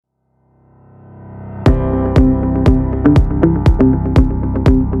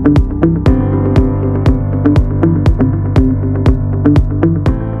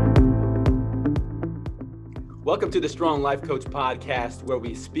the Strong Life Coach podcast, where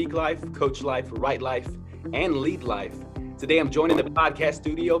we speak life, coach life, write life, and lead life. Today, I'm joined in the podcast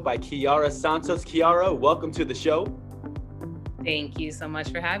studio by Kiara Santos. Kiara, welcome to the show. Thank you so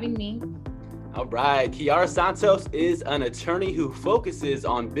much for having me. All right. Kiara Santos is an attorney who focuses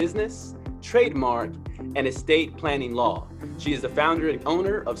on business, trademark, and estate planning law. She is the founder and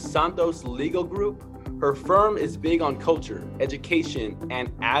owner of Santos Legal Group. Her firm is big on culture, education,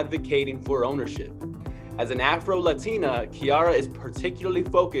 and advocating for ownership. As an Afro-Latina, Kiara is particularly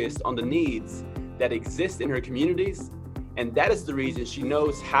focused on the needs that exist in her communities, and that is the reason she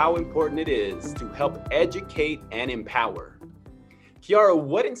knows how important it is to help educate and empower. Kiara,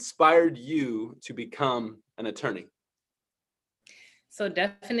 what inspired you to become an attorney? So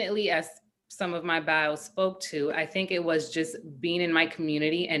definitely, as some of my bio spoke to, I think it was just being in my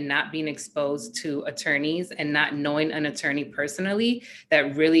community and not being exposed to attorneys and not knowing an attorney personally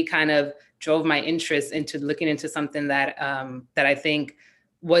that really kind of drove my interest into looking into something that that I think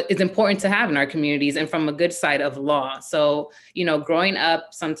what is important to have in our communities and from a good side of law. So, growing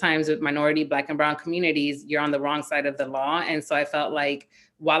up sometimes with minority, Black and brown communities, you're on the wrong side of the law. And so I felt like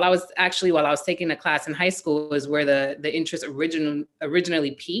while I was taking a class in high school is where the interest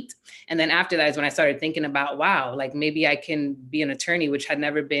originally peaked. And then after that is when I started thinking about, wow, like maybe I can be an attorney, which had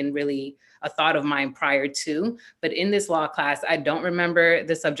never been really a thought of mine prior to. But in this law class, I don't remember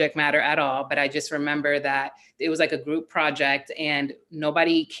the subject matter at all, but I just remember that it was like a group project and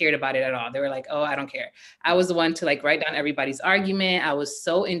nobody cared about it at all. They were like, oh, I don't care. I was the one to like write down everybody's argument. I was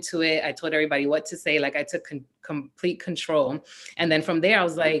so into it. I told everybody what to say. Like I took complete control. And then from there, I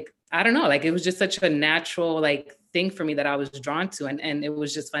was like, I don't know, like it was just such a natural like thing for me that I was drawn to. And it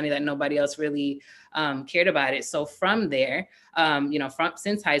was just funny that nobody else really cared about it. So from there,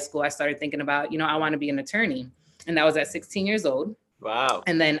 since high school, I started thinking about, I want to be an attorney. And that was at 16 years old. Wow.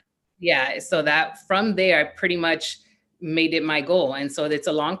 And then, so that from there, I pretty much made it my goal. And so it's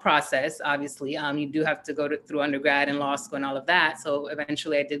a long process, obviously. You do have to go through undergrad and law school and all of that. So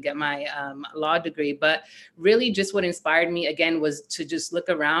eventually I did get my law degree. But really just what inspired me, again, was to just look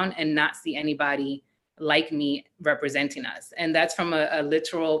around and not see anybody like me representing us. And that's from a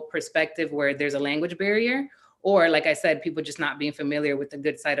literal perspective where there's a language barrier, or like I said, people just not being familiar with the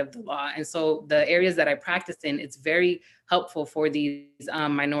good side of the law. And so the areas that I practice in, it's very helpful for these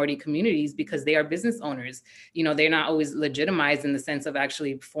minority communities because they are business owners. They're not always legitimized in the sense of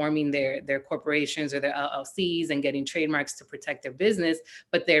actually forming their corporations or their LLCs and getting trademarks to protect their business,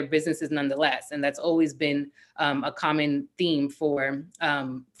 but their businesses nonetheless. And that's always been a common theme for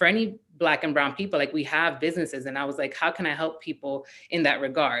any Black and brown people. Like we have businesses. And I was like, how can I help people in that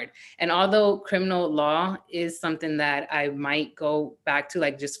regard? And although criminal law is something that I might go back to,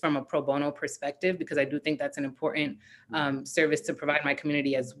 like just from a pro bono perspective, because I do think that's an important service to provide my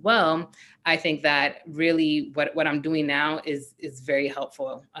community as well. I think that really what I'm doing now is very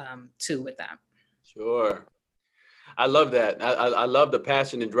helpful too with that. Sure. I love that. I love the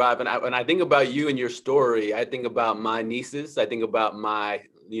passion and drive. And when I think about you and your story, I think about my nieces. I think about my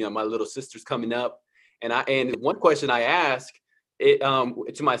little sisters coming up. And one question I ask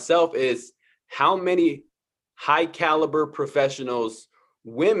to myself is, how many high caliber professionals,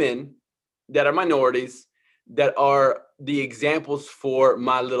 women that are minorities, that are the examples for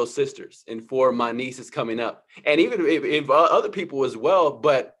my little sisters and for my nieces coming up, and even if other people as well.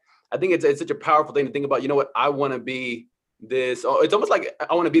 But I think it's such a powerful thing to think about. You know what? I want to be this. It's almost like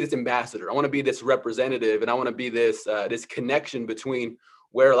I want to be this ambassador. I want to be this representative, and I want to be this this connection between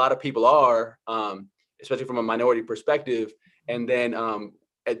where a lot of people are, especially from a minority perspective, and then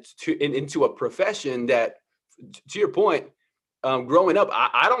into a profession that, to your point, growing up,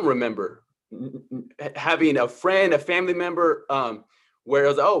 I don't remember having a friend, a family member, where it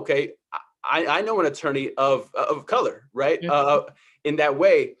was, oh, okay, I know an attorney of color, right? Mm-hmm. In that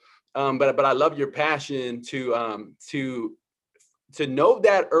way. But I love your passion to know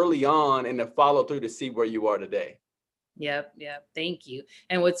that early on and to follow through to see where you are today. Yep. Thank you.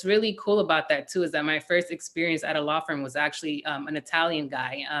 And what's really cool about that too is that my first experience at a law firm was actually an Italian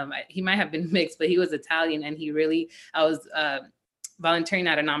guy. He might have been mixed, but he was Italian, and I was volunteering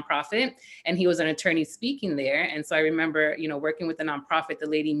at a nonprofit, and he was an attorney speaking there. And so I remember, working with the nonprofit, the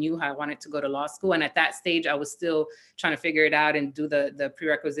lady knew how I wanted to go to law school. And at that stage, I was still trying to figure it out and do the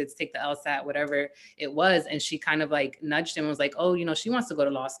prerequisites, take the LSAT, whatever it was. And she kind of like nudged him and was like, oh, she wants to go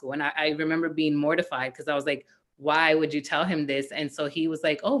to law school. And I remember being mortified because I was like, why would you tell him this? And so he was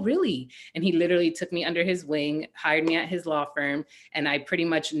like, oh, really? And he literally took me under his wing, hired me at his law firm. And I pretty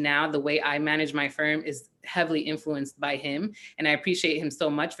much now, the way I manage my firm is heavily influenced by him. And I appreciate him so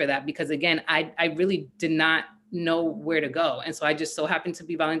much for that, because again, I really did not know where to go. And so I just so happened to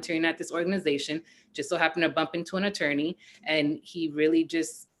be volunteering at this organization, just so happened to bump into an attorney, and he really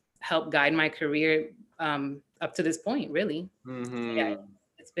just helped guide my career up to this point, really. So yeah, Mm-hmm.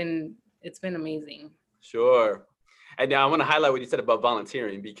 it's been amazing. Sure. And now I want to highlight what you said about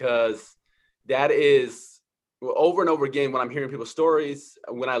volunteering, because that is, well, over and over again, when I'm hearing people's stories,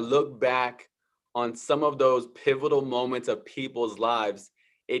 when I look back on some of those pivotal moments of people's lives,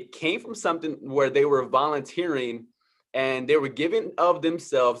 it came from something where they were volunteering and they were giving of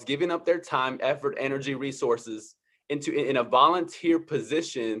themselves, giving up their time, effort, energy, resources into in a volunteer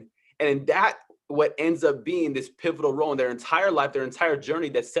position. And that what ends up being this pivotal role in their entire life, their entire journey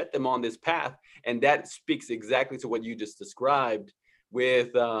that set them on this path. And that speaks exactly to what you just described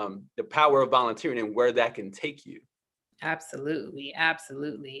with the power of volunteering and where that can take you. Absolutely,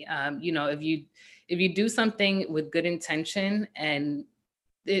 absolutely. You know, if you do something with good intention, and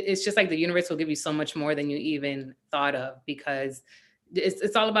it's just like the universe will give you so much more than you even thought of, because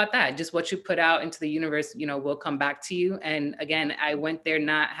it's all about that. Just what you put out into the universe, you know, will come back to you. And again, I went there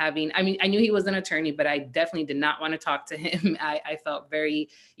not having, I mean, I knew he was an attorney, but I definitely did not want to talk to him. I felt very,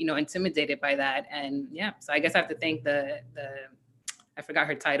 you know, intimidated by that. And yeah, so I guess I have to thank the I forgot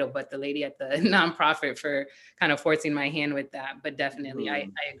her title, but the lady at the nonprofit for kind of forcing my hand with that. But definitely,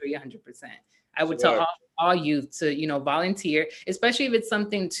 Mhm. I agree 100%. I would tell Sure. all youth to, you know, volunteer, especially if it's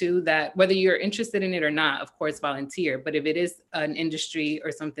something too that whether you're interested in it or not, of course, volunteer. But if it is an industry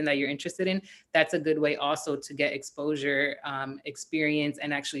or something that you're interested in, that's a good way also to get exposure, experience,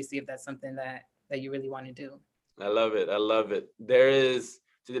 and actually see if that's something that you really want to do. I love it. I love it. There is,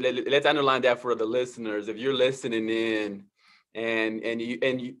 so let's underline that for the listeners. If you're listening in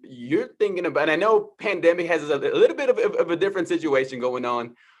you're thinking about, and I know pandemic has a little bit of a different situation going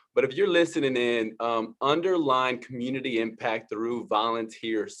on, but if you're listening in, underline community impact through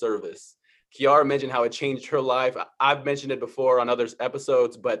volunteer service. Kiara mentioned how it changed her life. I've mentioned it before on other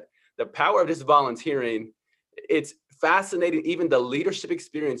episodes, but the power of just volunteering, it's fascinating. Even the leadership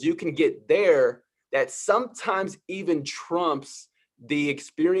experience you can get there that sometimes even trumps the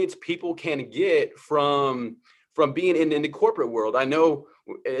experience people can get from being in the corporate world. I know,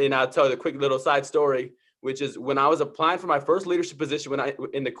 and I'll tell you a quick little side story, which is when I was applying for my first leadership position when I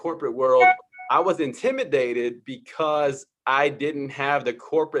in the corporate world, I was intimidated because I didn't have the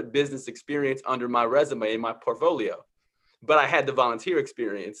corporate business experience under my resume in my portfolio, but I had the volunteer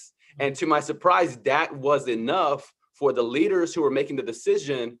experience. And to my surprise, that was enough for the leaders who were making the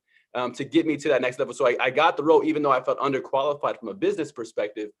decision to get me to that next level. So I got the role, even though I felt underqualified from a business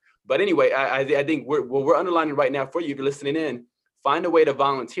perspective. But anyway, I think we're underlining right now for you, if you're listening in, find a way to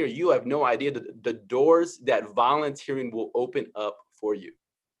volunteer. You have no idea the doors that volunteering will open up for you.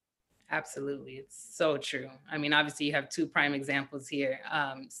 Absolutely. It's so true. I mean, obviously, you have two prime examples here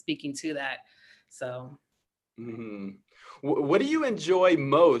speaking to that. So, Mhm. What do you enjoy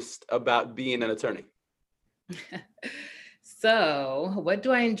most about being an attorney? so, what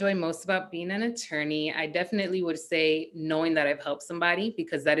do I enjoy most about being an attorney? I definitely would say knowing that I've helped somebody,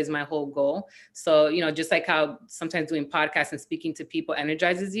 because that is my whole goal. So, you know, just like how sometimes doing podcasts and speaking to people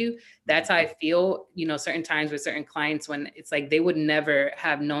energizes you, that's how I feel, you know, certain times with certain clients when it's like they would never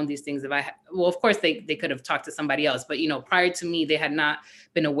have known these things if well, of course, they could have talked to somebody else, but, you know, prior to me, they had not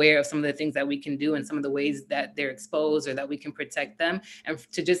been aware of some of the things that we can do and some of the ways that they're exposed or that we can protect them. And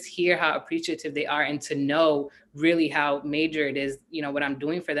to just hear how appreciative they are and to know really how major it is, you know, what I'm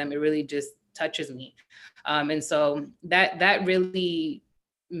doing for them, it really just touches me. And so that really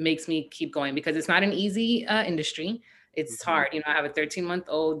makes me keep going, because it's not an easy industry. It's Mhm. hard. You know, I have a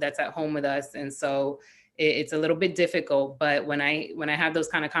 13-month-old that's at home with us. And so it's a little bit difficult, but when I have those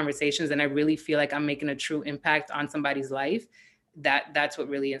kind of conversations and I really feel like I'm making a true impact on somebody's life, that's what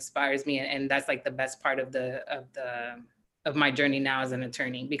really inspires me. And that's like the best part of of my journey now as an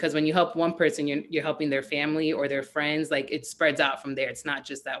attorney, because when you help one person, you're helping their family or their friends. Like it spreads out from there. It's not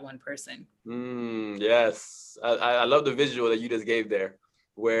just that one person. Yes, I love the visual that you just gave there,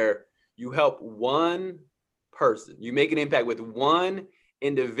 where you help one person, you make an impact with one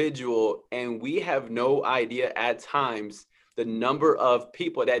individual, and we have no idea at times the number of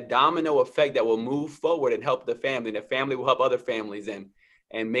people, that domino effect that will move forward and help the family, and the family will help other families, and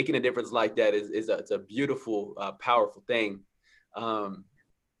making a difference like that is it's a beautiful, powerful thing. Um,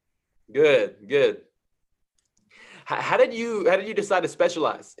 good. How did you decide to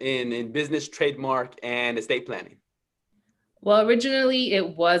specialize in business, trademark, and estate planning? Well, originally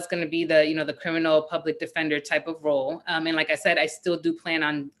it was going to be the, you know, the criminal public defender type of role. And like I said, I still do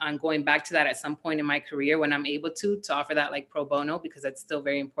plan on going back to that at some point in my career when I'm able to offer that like pro bono, because that's still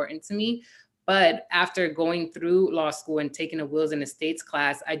very important to me. But after going through law school and taking a wills and estates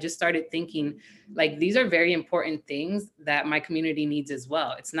class, I just started thinking like these are very important things that my community needs as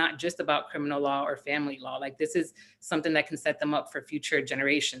well. It's not just about criminal law or family law. Like this is something that can set them up for future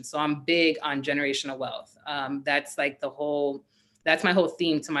generations. So I'm big on generational wealth. That's like that's my whole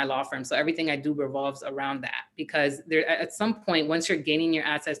theme to my law firm. So everything I do revolves around that, because there, at some point, once you're gaining your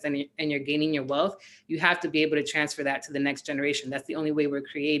assets and you're gaining your wealth, you have to be able to transfer that to the next generation. That's the only way we're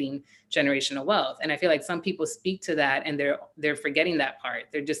creating generational wealth. And I feel like some people speak to that and they're forgetting that part.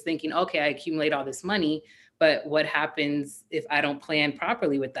 They're just thinking, okay, I accumulate all this money, but what happens if I don't plan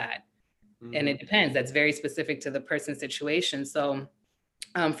properly with that? And it depends. That's very specific to the person's situation. So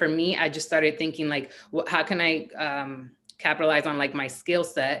for me, I just started thinking like, how can I capitalize on like my skill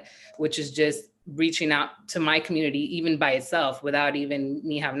set, which is just reaching out to my community, even by itself, without even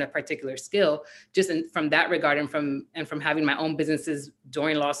me having a particular skill, just from that regard, and from having my own businesses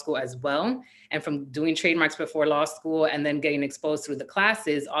during law school as well, and from doing trademarks before law school, and then getting exposed through the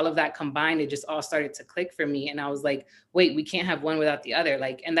classes, all of that combined, it just all started to click for me. And I was like, wait, we can't have one without the other.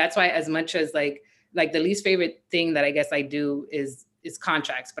 Like, and that's why, as much as like the least favorite thing that I guess I do is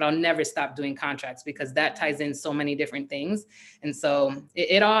contracts, but I'll never stop doing contracts because that ties in so many different things. And so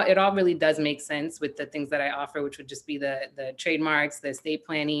it all really does make sense with the things that I offer, which would just be the trademarks, the estate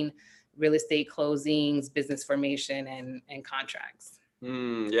planning, real estate closings, business formation, and contracts.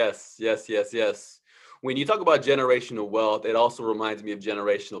 Yes, yes, yes, yes. When you talk about generational wealth, it also reminds me of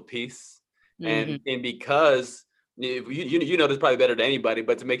generational peace. Mm-hmm. And because you know this probably better than anybody,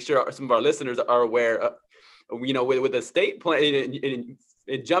 but to make sure some of our listeners are aware, with estate planning,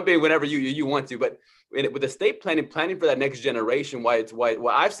 and jump in whenever you want to, but with estate planning for that next generation, why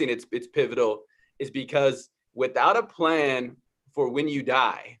I've seen it's pivotal is because without a plan for when you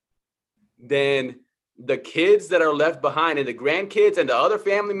die, then the kids that are left behind and the grandkids and the other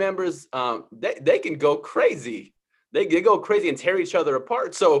family members, they can go crazy. They go crazy and tear each other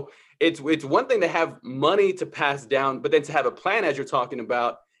apart. So it's one thing to have money to pass down, but then to have a plan, as you're talking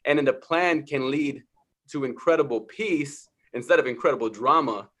about, and then the plan can lead to incredible peace instead of incredible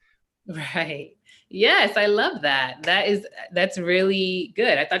drama. Right. Yes, I love that. That's really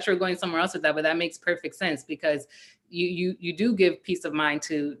good. I thought you were going somewhere else with that, but that makes perfect sense, because you do give peace of mind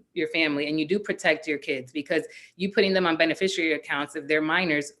to your family, and you do protect your kids, because you putting them on beneficiary accounts, if they're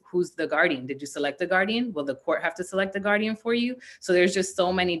minors, who's the guardian? Did you select the guardian? Will the court have to select the guardian for you? So there's just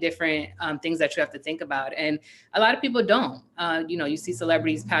so many different things that you have to think about. And a lot of people don't. You see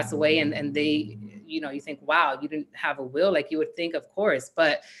celebrities pass away and they, you think, wow, you didn't have a will. Like you would think, of course,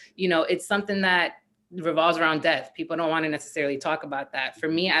 but it's something that revolves around death. People don't want to necessarily talk about that. For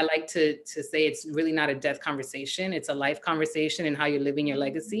me, I like to say it's really not a death conversation. It's a life conversation and how you're living your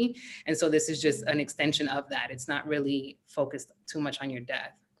legacy. And so this is just an extension of that. It's not really focused too much on your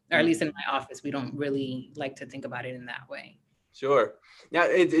death, or at least in my office, we don't really like to think about it in that way. Sure. Now,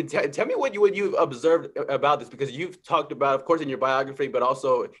 tell me what you've observed about this, because you've talked about, of course, in your biography, but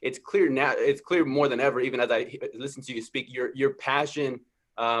also it's clear now. It's clear more than ever, even as I listen to you speak, your passion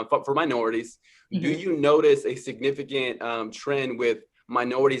for minorities. Mm-hmm. Do you notice a significant trend with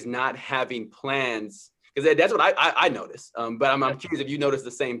minorities not having plans? Because that's what I notice. But I'm curious if you notice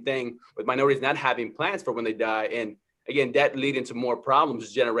the same thing with minorities not having plans for when they die, and again, that leading to more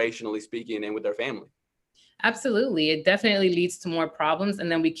problems generationally speaking and with their family. Absolutely. It definitely leads to more problems.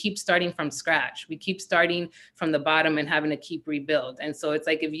 And then we keep starting from scratch. We keep starting from the bottom and having to keep rebuild. And so it's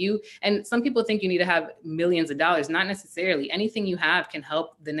like and some people think you need to have millions of dollars, not necessarily. Anything you have can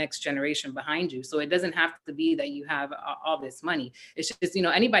help the next generation behind you. So it doesn't have to be that you have all this money. It's just,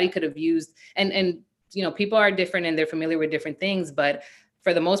 anybody could have used, and people are different and they're familiar with different things. But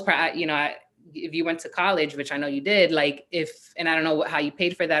for the most part, if you went to college, which I know you did, and I don't know how you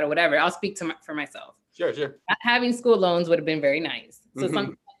paid for that or whatever, I'll speak for myself. Sure. Having school loans would have been very nice. So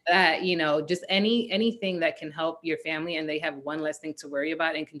something like that, just anything that can help your family, and they have one less thing to worry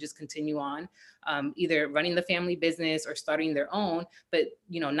about and can just continue on, either running the family business or starting their own, but,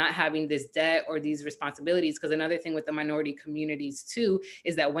 not having this debt or these responsibilities. Because another thing with the minority communities too,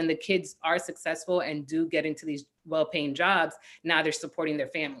 is that when the kids are successful and do get into these well-paying jobs, now they're supporting their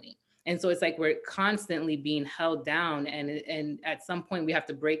family. And so it's like we're constantly being held down, and at some point we have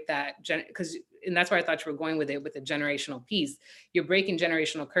to break that, and that's where I thought you were going with it, with the generational piece. You're breaking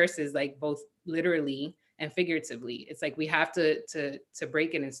generational curses, like both literally and figuratively. It's like we have to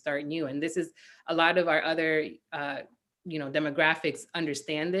break it and start new. And this is a lot of our other demographics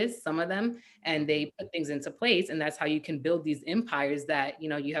understand this, some of them, and they put things into place, and that's how you can build these empires that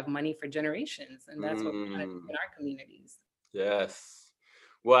you have money for generations, and that's what we want to do in our communities. Yes.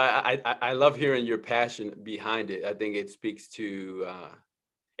 Well, I love hearing your passion behind it. I think it speaks to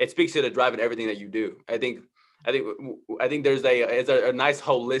it speaks to the drive in everything that you do. I think there's it's a nice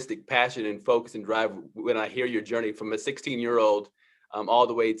holistic passion and focus and drive when I hear your journey from a 16-year-old all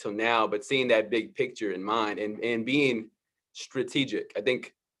the way till now, but seeing that big picture in mind and being strategic. I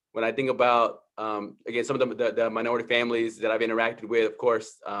think when I think about again some of the minority families that I've interacted with, of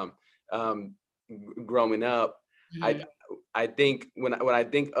course, growing up, I Mhm. I think when I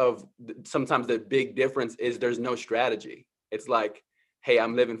think of sometimes the big difference is there's no strategy. It's like, hey,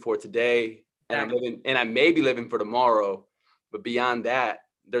 I'm living for today, and Exactly. I may be living for tomorrow, but beyond that,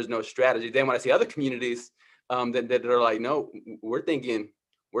 there's no strategy. Then when I see other communities that are like, no, we're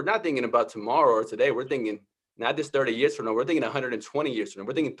not thinking about tomorrow or today. We're thinking not just 30 years from now. We're thinking 120 years from now.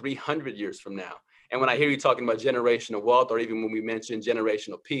 We're thinking 300 years from now. And when I hear you talking about generational wealth, or even when we mention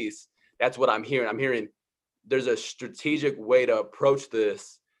generational peace, that's what I'm hearing. I'm hearing there's a strategic way to approach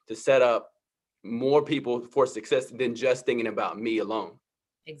this to set up more people for success than just thinking about me alone.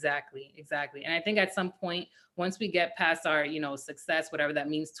 Exactly, exactly. And I think at some point, once we get past our, success, whatever that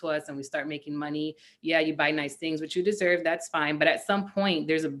means to us, and we start making money, yeah, you buy nice things, which you deserve, that's fine. But at some point,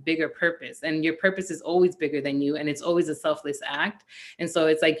 there's a bigger purpose, and your purpose is always bigger than you, and it's always a selfless act. And so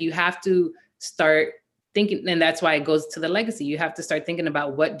it's like you have to start thinking, and that's why it goes to the legacy. You have to start thinking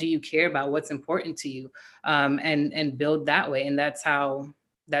about what do you care about, what's important to you, and build that way. And that's how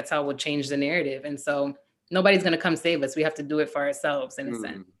we'll change the narrative. And so nobody's going to come save us. We have to do it for ourselves in a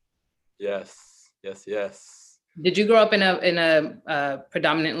sense. Hmm. Yes, yes, yes. Did you grow up in a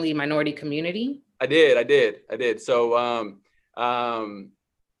predominantly minority community? I did. Um,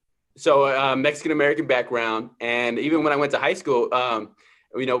 Mexican American background, and even when I went to high school, I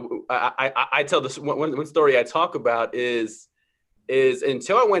tell this one story I talk about is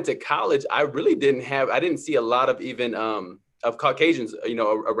until I went to college, I didn't see a lot of even of Caucasians,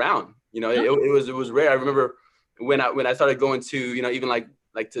 around. It was rare. I remember when I started going to, even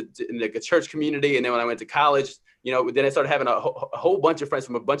to in like a church community, and then when I went to college, then I started having a whole bunch of friends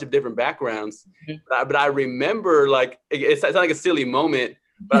from a bunch of different backgrounds. Mhm. But I remember, like, it's like a silly moment,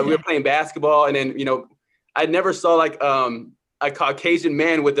 but we were playing basketball, and then I never saw like a Caucasian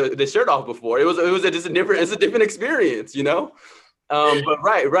man with the shirt off before. It's a different experience, but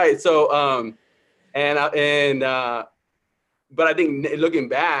right. So but I think looking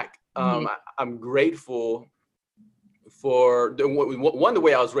back, Mhm. I'm grateful for the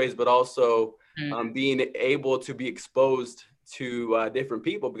way I was raised, but also Mhm. being able to be exposed to different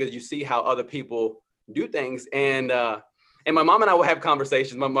people, because you see how other people do things. And my mom and I will have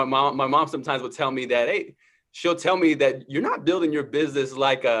conversations. My mom sometimes will tell me that, hey, she'll tell me that you're not building your business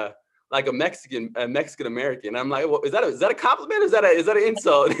like a Mexican American. I'm like, well, is that a compliment? Is that an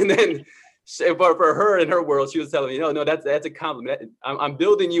insult? And then for her, in her world, she was telling me, no, that's a compliment. I'm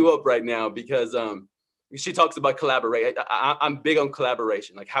building you up right now, because she talks about collaborate. I'm big on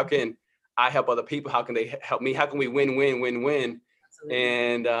collaboration. Like, how can I help other people? How can they help me? How can we win? Absolutely.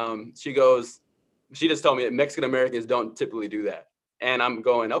 And she just told me that Mexican Americans don't typically do that. And I'm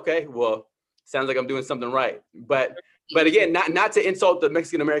going, okay, well, sounds like I'm doing something right. But again, not to insult the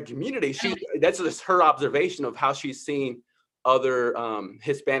Mexican American community. That's just her observation of how she's seen other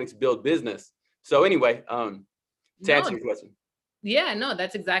Hispanics build business. So anyway, to No, answer your question. yeah, no,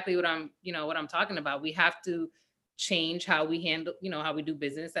 that's exactly what I'm talking about. We have to change how we handle, how we do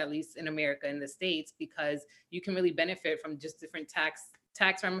business, at least in America, in the States, because you can really benefit from just different tax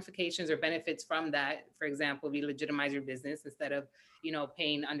ramifications or benefits from that. For example, if you legitimize your business instead of,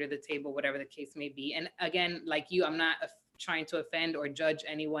 paying under the table, whatever the case may be. And again, like you, I'm not trying to offend or judge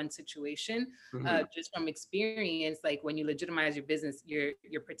any one situation. Mhm. Just from experience, like when you legitimize your business, you're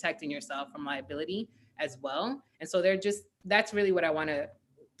protecting yourself from liability as well. And so that's really what I want to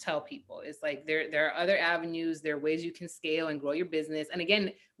tell people. It's like there are other avenues, there are ways you can scale and grow your business. And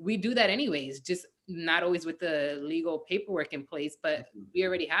again, we do that anyways, just not always with the legal paperwork in place, but we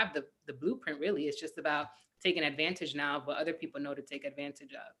already have the blueprint. Really, it's just about taking advantage now of what other people know to take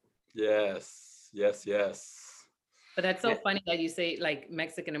advantage of. Yes, yes, yes. But that's Yeah. so funny that you say like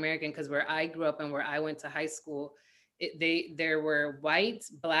Mexican American, because where I grew up and where I went to high school, there were white,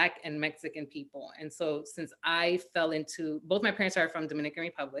 black, and Mexican people. And so since I fell into, both my parents are from Dominican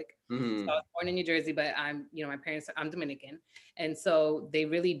Republic. So I Mhm. was born in New Jersey, but my parents, I'm Dominican. And so they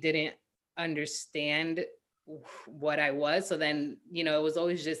really didn't understand what I was. So then, it was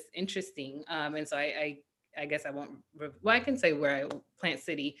always just interesting. And so I guess I won't, well, I can say where Plant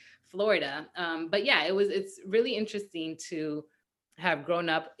City, Florida. But yeah, it's really interesting to have grown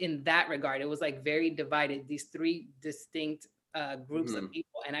up in that regard. It was like very divided, these three distinct groups of Mhm.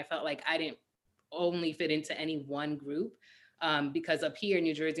 people. And I felt like I didn't only fit into any one group. Because up here in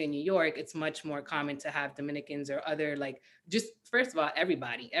New Jersey and New York, it's much more common to have Dominicans or other, like, just first of all,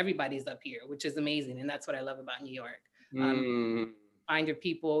 everybody's up here, which is amazing. And that's what I love about New York. Mm. Find your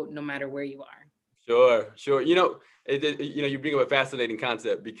people no matter where you are. Sure. You bring up a fascinating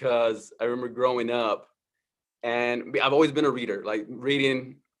concept, because I remember growing up, and I've always been a reader, like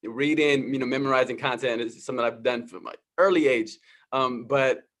reading, memorizing content is something I've done from my early age.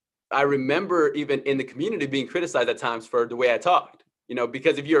 But I remember even in the community being criticized at times for the way I talked,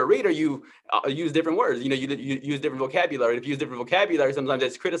 because if you're a reader, you use different words, you use different vocabulary. If you use different vocabulary, sometimes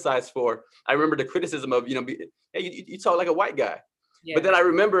it's criticized for. I remember the criticism of, hey, you talk like a white guy. Yeah. But then I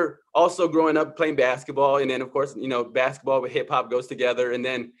remember also growing up playing basketball, and then of course, basketball with hip hop goes together, and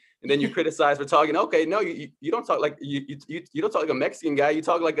then you're criticized for talking. Okay, no, you don't talk like you don't talk like a Mexican guy. You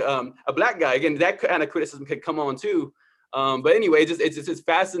talk like a black guy. Again, that kind of criticism could come on too. But anyway, it's just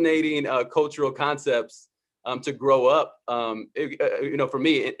fascinating cultural concepts to grow up. For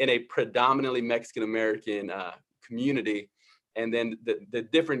me, in a predominantly Mexican American community, and then the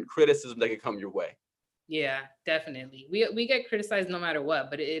different criticism that could come your way. Yeah, definitely. We get criticized no matter what,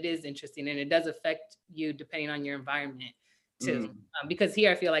 but it is interesting, and it does affect you depending on your environment too. Because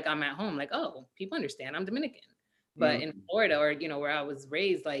here I feel like I'm at home, like, oh, people understand I'm Dominican. But in Florida, or where I was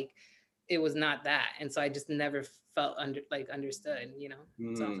raised, like, it was not that, and so I just never felt understood.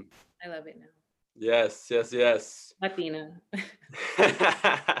 So I love it now. Yes. Latina.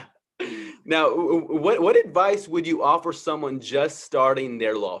 Now, what advice would you offer someone just starting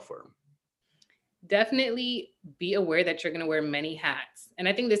their law firm? Definitely be aware that you're going to wear many hats. And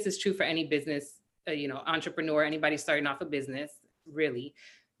I think this is true for any business, entrepreneur, anybody starting off a business, really.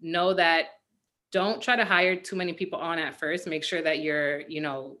 Know that don't try to hire too many people on at first. Make sure that you're,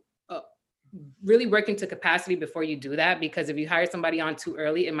 really working to capacity before you do that, because if you hire somebody on too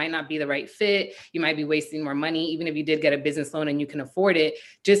early, it might not be the right fit. You might be wasting more money. Even if you did get a business loan and you can afford it,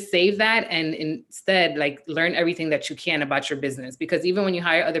 just save that and instead learn everything that you can about your business. Because even when you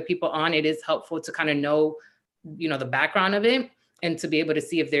hire other people on, it is helpful to kind of know, the background of it, and to be able to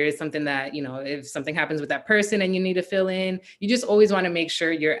see if there is something that, if something happens with that person and you need to fill in. You just always want to make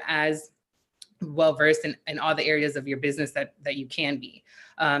sure you're as well-versed in all the areas of your business that you can be.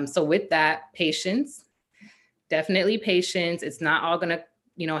 So with that, patience, definitely patience. It's not all going to,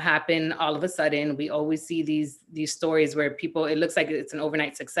 happen all of a sudden. We always see these stories where people, it looks like it's an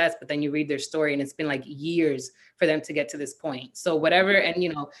overnight success, but then you read their story and it's been like years for them to get to this point. So whatever, and,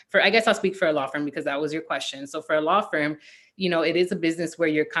 I guess I'll speak for a law firm because that was your question. So for a law firm, it is a business where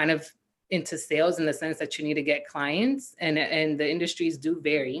you're kind of into sales in the sense that you need to get clients, and the industries do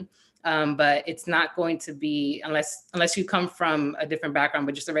vary. But it's not going to be, unless you come from a different background,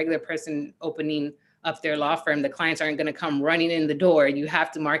 but just a regular person opening up their law firm, the clients aren't going to come running in the door. You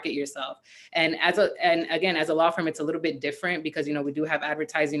have to market yourself. And again, as a law firm, it's a little bit different because, we do have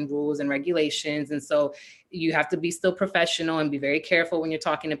advertising rules and regulations. And so you have to be still professional and be very careful when you're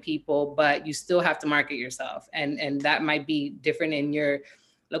talking to people, but you still have to market yourself. And that might be different in your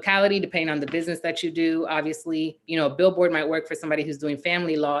locality, depending on the business that you do. Obviously, a billboard might work for somebody who's doing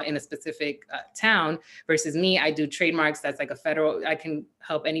family law in a specific town versus me. I do trademarks. That's like a federal, I can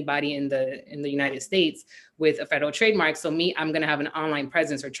help anybody in the United States with a federal trademark. So I'm going to have an online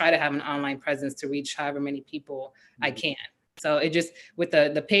presence, or try to have an online presence to reach however many people I can. So it just, with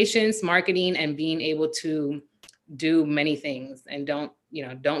the patience, marketing, and being able to do many things, and don't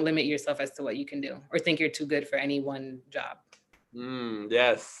limit yourself as to what you can do or think you're too good for any one job.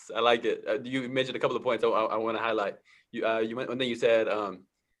 Yes, I like it. You mentioned a couple of points I want to highlight. One thing you said,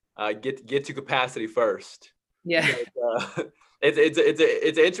 get to capacity first. Yeah.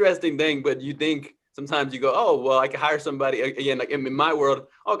 It's an interesting thing, but you think sometimes you go, oh, well, I can hire somebody, again, like in my world,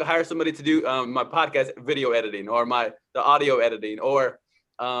 I can hire somebody to do my podcast video editing, or the audio editing, or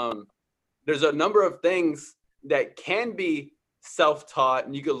there's a number of things that can be self-taught,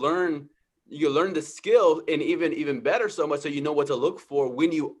 and you can learn the skill, and even better, so much so you know what to look for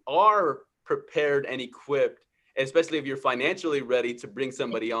when you are prepared and equipped, especially if you're financially ready to bring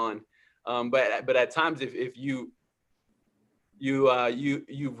somebody on. But at times, if you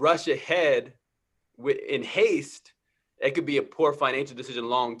rush ahead in haste, it could be a poor financial decision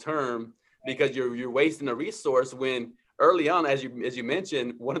long term, because you're wasting a resource when early on, as you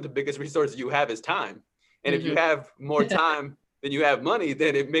mentioned, one of the biggest resources you have is time. And if you have more time than you have money,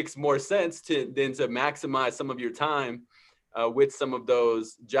 then it makes more sense to maximize some of your time with some of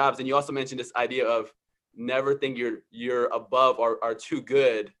those jobs. And you also mentioned this idea of never think you're above or are too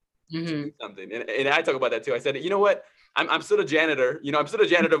good to do something. And I talk about that too. I said, you know what? I'm still a janitor. I'm still a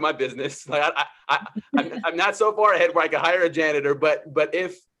janitor of my business. Like I'm not so far ahead where I can hire a janitor. But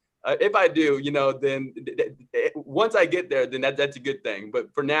if I do, then once I get there, then that's a good thing.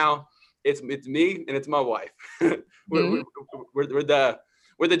 But for now, it's me and it's my wife. we're, we're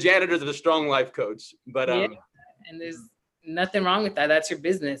the janitors of the Strong Life Coach. But yeah, and there's nothing wrong with that. That's your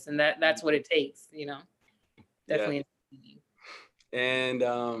business, and that's what it takes. Definitely. Yeah.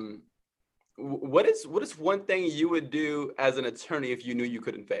 And what is one thing you would do as an attorney if you knew you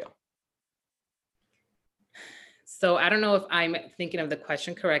couldn't fail? So I don't know if I'm thinking of the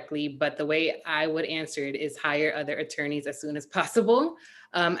question correctly, but the way I would answer it is hire other attorneys as soon as possible.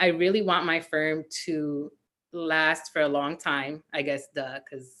 I really want my firm to last for a long time, I guess,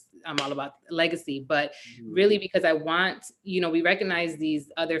 because I'm all about legacy, but really because I want, we recognize these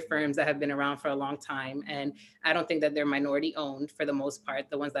other firms that have been around for a long time, and I don't think that they're minority owned for the most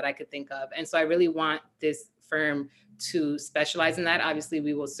part, the ones that I could think of. And so I really want this firm to specialize in that. Obviously,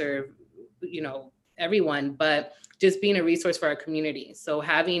 we will serve, everyone, but just being a resource for our community. So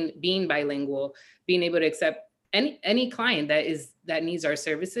being bilingual, being able to accept any client that needs our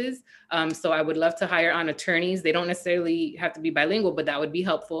services. So I would love to hire on attorneys. They don't necessarily have to be bilingual, but that would be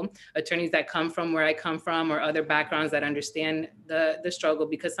helpful. Attorneys that come from where I come from or other backgrounds that understand the struggle.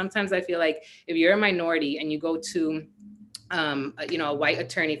 Because sometimes I feel like if you're a minority and you go to a white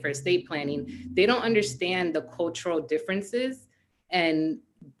attorney for estate planning, they don't understand the cultural differences, and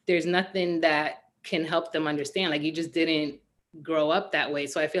there's nothing that can help them understand. Like, you just didn't grow up that way.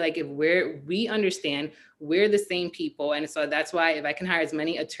 So I feel like if we understand we're the same people. And so that's why if I can hire as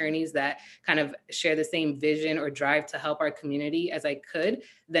many attorneys that kind of share the same vision or drive to help our community as I could,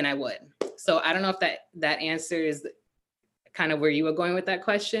 then I would. So I don't know if that answers kind of where you were going with that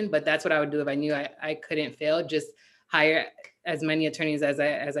question, but that's what I would do if I knew I couldn't fail. Just hire as many attorneys as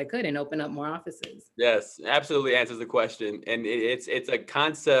I could and open up more offices. Yes, absolutely answers the question. And it's a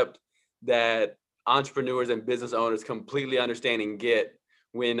concept that entrepreneurs and business owners completely understand and get.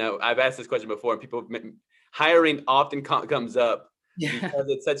 When I've asked this question before, and people, hiring often comes up because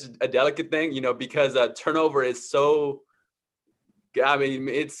it's such a delicate thing, because turnover is so,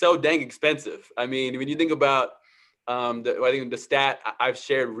 it's so dang expensive. I mean, when you think about I think the stat I've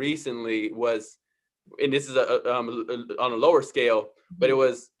shared recently was, and this is on a lower scale, but it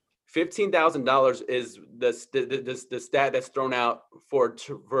was $15,000 is the stat that's thrown out for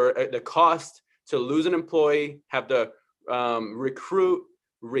the cost to lose an employee, have to recruit,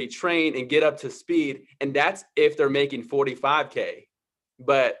 retrain, and get up to speed. And that's if they're making 45K.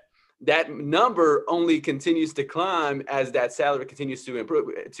 But that number only continues to climb as that salary continues to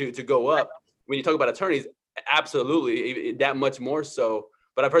improve, to go up. When you talk about attorneys, absolutely, that much more so.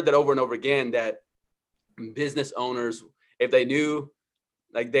 But I've heard that over and over again, that business owners, if they knew,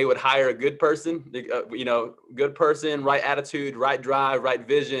 like, they would hire a good person, good person, right attitude, right drive, right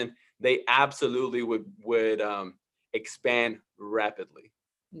vision, they absolutely would expand rapidly.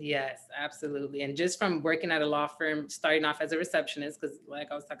 Yes, absolutely. And just from working at a law firm, starting off as a receptionist, because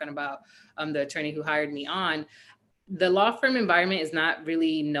like I was talking about, the attorney who hired me on, the law firm environment is not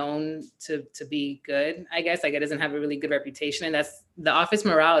really known to be good, I guess. Like, it doesn't have a really good reputation. And that's, the office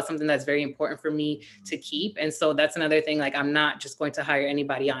morale is something that's very important for me to keep. And so that's another thing, like, I'm not just going to hire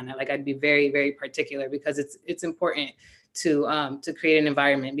anybody on that. Like, I'd be very, very particular, because it's important to create an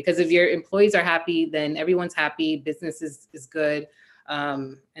environment, because if your employees are happy, then everyone's happy, business is good.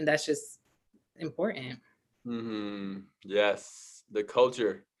 And that's just important. Yes, the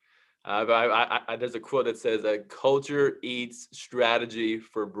culture. There's a quote that says, culture eats strategy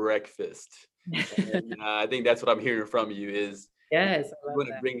for breakfast. And, I think that's what I'm hearing from you is, yes, you're going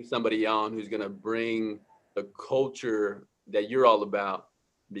to bring somebody on who's going to bring the culture that you're all about.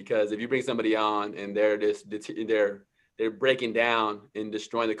 Because if you bring somebody on and they're breaking down and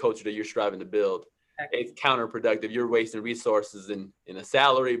destroying the culture that you're striving to build, it's counterproductive. You're wasting resources in a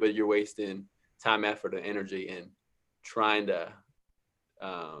salary, but you're wasting time, effort, and energy in trying to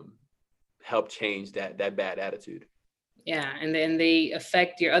help change that bad attitude. Yeah, and then they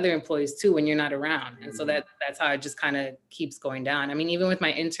affect your other employees too when you're not around. And so that's how it just kind of keeps going down. I mean, even with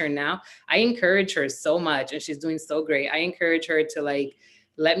my intern now, I encourage her so much, and she's doing so great. I encourage her to, like,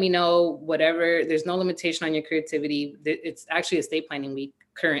 let me know whatever, there's no limitation on your creativity. It's actually estate planning week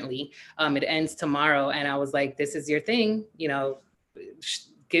currently. It ends tomorrow. And I was like, this is your thing,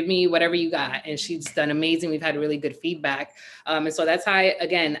 give me whatever you got. And she's done amazing. We've had really good feedback. And so that's how,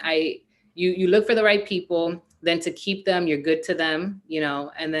 you look for the right people, then to keep them, you're good to them,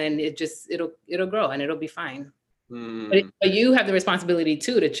 and then it'll grow and it'll be fine. But you have the responsibility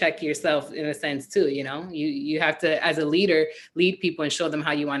too to check yourself in a sense too. You have to, as a leader, lead people and show them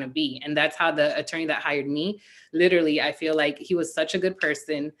how you want to be. And that's how the attorney that hired me, literally, I feel like he was such a good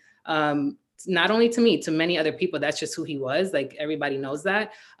person, not only to me, to many other people. That's just who he was. Like everybody knows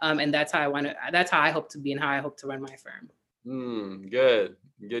that. And that's how I hope to be and how I hope to run my firm. Good.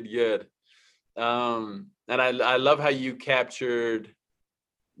 And I love how you captured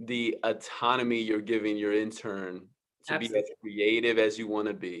the autonomy you're giving your intern to be as creative as you want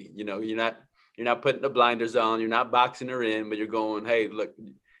to be. You know, you're not putting the blinders on, you're not boxing her in, but you're going, hey, look,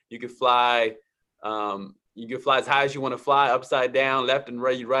 you can fly. You can fly as high as you want to fly, upside down, left and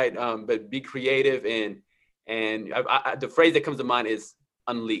right. But be creative, and the phrase that comes to mind is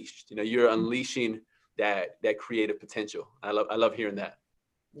unleashed. You know, you're unleashing that creative potential. I love hearing that.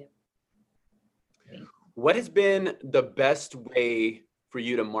 Yeah. What has been the best way for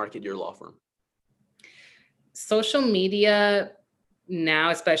you to market your law firm? Social media now,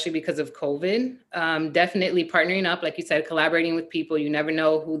 especially because of COVID, definitely partnering up, like you said, collaborating with people. You never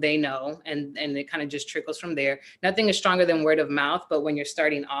know who they know, and it kind of just trickles from there. Nothing is stronger than word of mouth, but when you're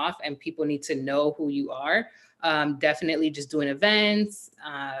starting off and people need to know who you are, definitely just doing events.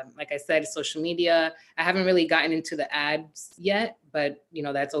 Like I said, social media. I haven't really gotten into the ads yet, but you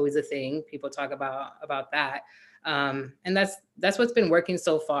know, that's always a thing. People talk about that. And that's what's been working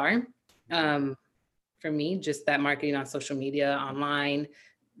so far. For me, just that marketing on social media, online,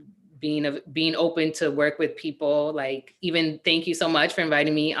 being open to work with people. Like, even thank you so much for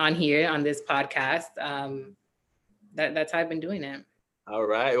inviting me on here on this podcast. That's how I've been doing it. All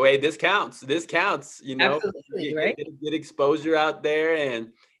right. Wait, this counts. You know, absolutely, right? Get exposure out there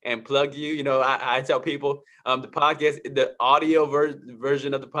and plug you. You know, I tell people the podcast, the audio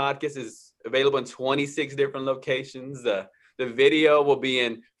version of the podcast is available in 26 different locations. The video will be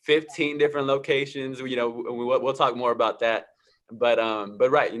in 15 different locations. You know, we'll talk more about that. But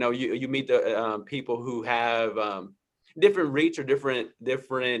right, you know, you meet the people who have different reach or different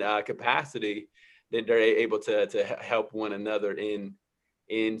capacity that they're able to help one another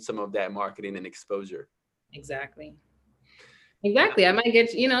in some of that marketing and exposure. Exactly. I might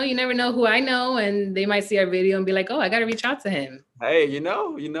get, you know, you never know who I know, and they might see our video and be like, oh, I got to reach out to him. Hey,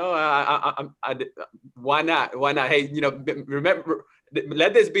 why not? Hey, you know, remember,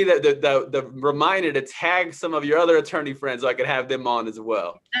 let this be the reminder to tag some of your other attorney friends so I can have them on as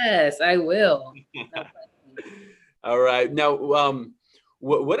well. Yes, I will. All right. Now,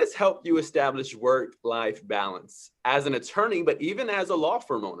 what has helped you establish work-life balance as an attorney, but even as a law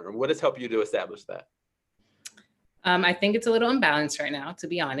firm owner? What has helped you to establish that? I think it's a little unbalanced right now, to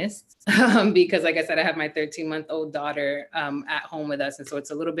be honest, because like I said, I have my 13-month-old daughter at home with us. And so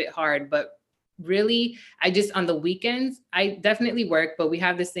it's a little bit hard, but really, on the weekends, I definitely work, but we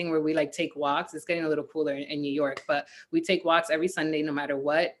have this thing where we like take walks. It's getting a little cooler in New York, but we take walks every Sunday, no matter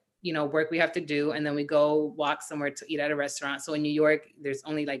what, you know, work we have to do. And then we go walk somewhere to eat at a restaurant. So in New York, there's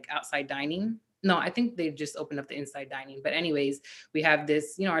only like outside dining. No, I think they've just opened up the inside dining. But anyways, we have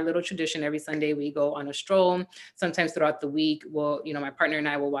this, you know, our little tradition every Sunday, we go on a stroll. Sometimes throughout the week, you know, my partner and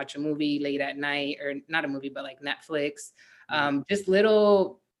I will watch a movie late at night, or not a movie, but like Netflix. Just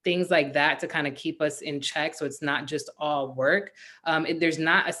little things like that to kind of keep us in check. So it's not just all work. There's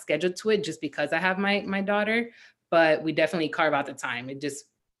not a schedule to it just because I have my daughter, but we definitely carve out the time.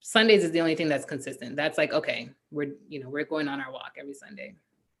 Sundays is the only thing that's consistent. That's like, okay, we're going on our walk every Sunday.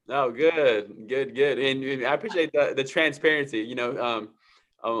 Oh, good. And I appreciate the transparency, you know,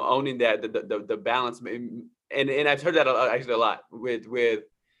 owning that, the balance. And I've heard that actually a lot with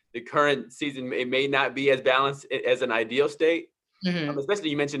the current season. It may not be as balanced as an ideal state. Mm-hmm.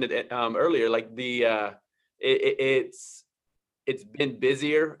 Especially, you mentioned it earlier, like it's been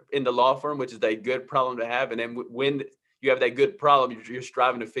busier in the law firm, which is a good problem to have. And then when you have that good problem, you're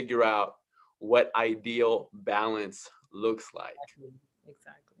striving to figure out what ideal balance looks like.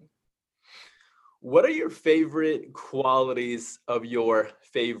 Exactly. What are your favorite qualities of your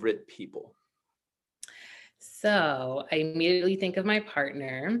favorite people? So I immediately think of my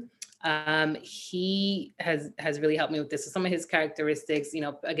partner. He has really helped me with this. So some of his characteristics, you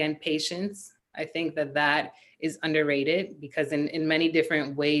know, again, patience. I think that is underrated, because in many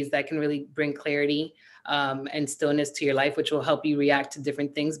different ways that can really bring clarity and stillness to your life, which will help you react to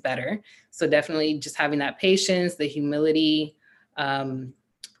different things better. So definitely just having that patience, the humility,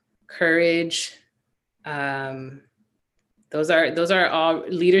 courage. Those are all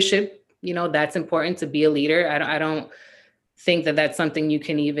leadership. You know, that's important to be a leader. I don't think that that's something you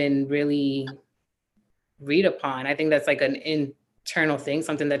can even really read upon. I think that's like an internal thing,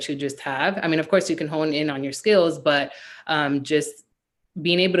 something that you just have. I mean, of course you can hone in on your skills, but just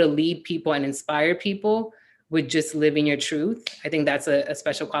being able to lead people and inspire people with just living your truth. I think that's a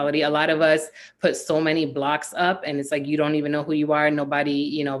special quality. A lot of us put so many blocks up, and it's like, you don't even know who you are. Nobody,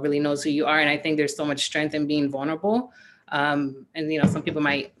 you know, really knows who you are. And I think there's so much strength in being vulnerable. And, some people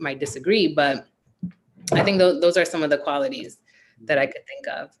might disagree, but I think those are some of the qualities that I could think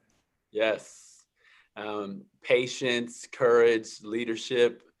of. Yes. Patience, courage,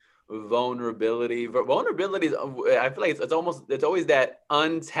 leadership, vulnerability. Vulnerability, I feel like it's always that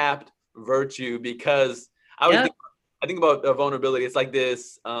untapped virtue, because I think about vulnerability. It's like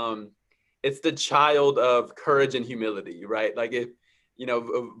this, it's the child of courage and humility, right? Like if,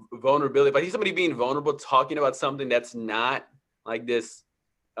 vulnerability, if I see somebody being vulnerable, talking about something that's not like this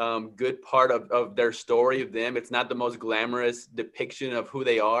good part of their story of them, it's not the most glamorous depiction of who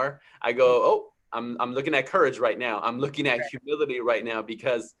they are, I go, oh, I'm looking at courage right now. I'm looking at humility right now,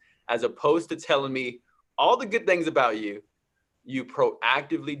 because as opposed to telling me all the good things about you, you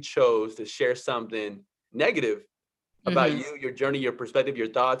proactively chose to share something negative about you, your journey, your perspective, your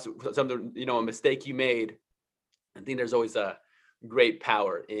thoughts, something, a mistake you made. I think there's always a great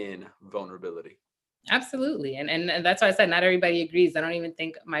power in vulnerability. Absolutely. And that's why I said not everybody agrees. I don't even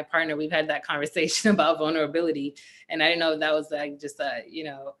think my partner, we've had that conversation about vulnerability. And I didn't know if that was like just a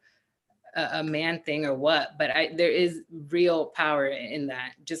man thing or what, but there is real power in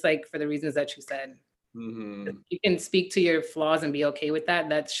that, just like for the reasons that you said. You can speak to your flaws and be okay with that.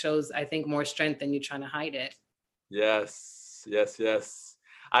 That shows, I think, more strength than you trying to hide it. Yes.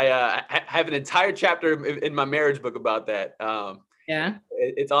 I have an entire chapter in my marriage book about that.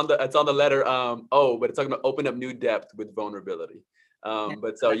 It's on the letter O, but it's talking about open up new depth with vulnerability.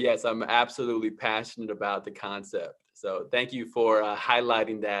 But so yes, I'm absolutely passionate about the concept. So thank you for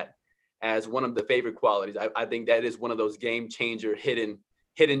highlighting that as one of the favorite qualities. I think that is one of those game changer hidden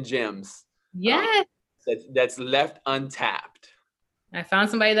gems. Yeah. That's left untapped. I found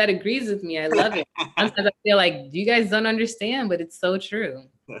somebody that agrees with me. I love it. Sometimes I feel like you guys don't understand, but it's so true.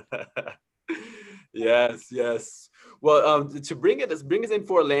 Yes. Well, to bring us in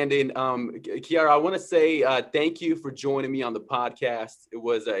for a landing, Kiara, I want to say thank you for joining me on the podcast. It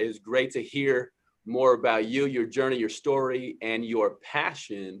was great to hear more about you, your journey, your story, and your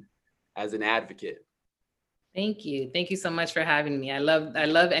passion as an advocate. Thank you. Thank you so much for having me. I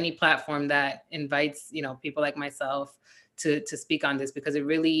love any platform that invites, people like myself to speak on this, because it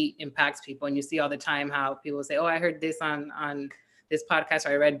really impacts people. And you see all the time how people say, oh, I heard this on this podcast, or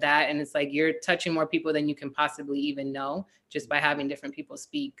I read that. And it's like, you're touching more people than you can possibly even know just by having different people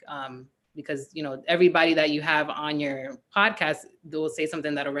speak. Because, everybody that you have on your podcast, they will say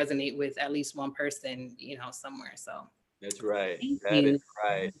something that'll resonate with at least one person, somewhere. So that's right. That is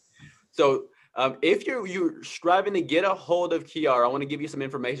right. So if you're striving to get a hold of Kiara, I want to give you some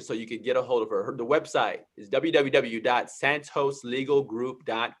information so you can get a hold of her. The website is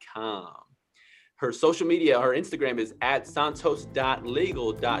www.santoslegalgroup.com. Her social media, her Instagram is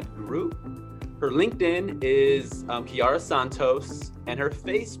 @santos.legal.group. Her LinkedIn is Kiara Santos, and her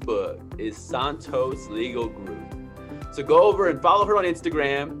Facebook is Santos Legal Group. So go over and follow her on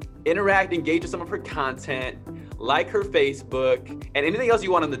Instagram, interact, engage with some of her content, like her Facebook, and anything else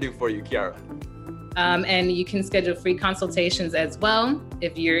you want them to do for you, Kiara. And you can schedule free consultations as well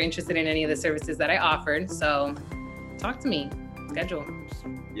if you're interested in any of the services that I offered. So talk to me, schedule.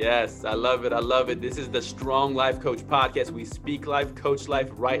 Yes, I love it. This is the Strong Life Coach podcast. We speak life, coach life,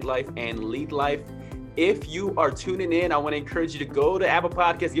 write life, and lead life. If you are tuning in, I want to encourage you to go to Apple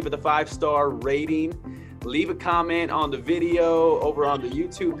Podcasts, give it a 5-star rating, leave a comment on the video over on the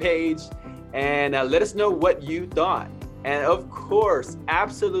YouTube page, and let us know what you thought. And of course,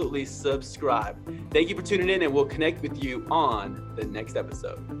 absolutely subscribe. Thank you for tuning in, and we'll connect with you on the next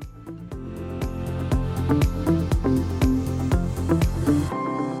episode.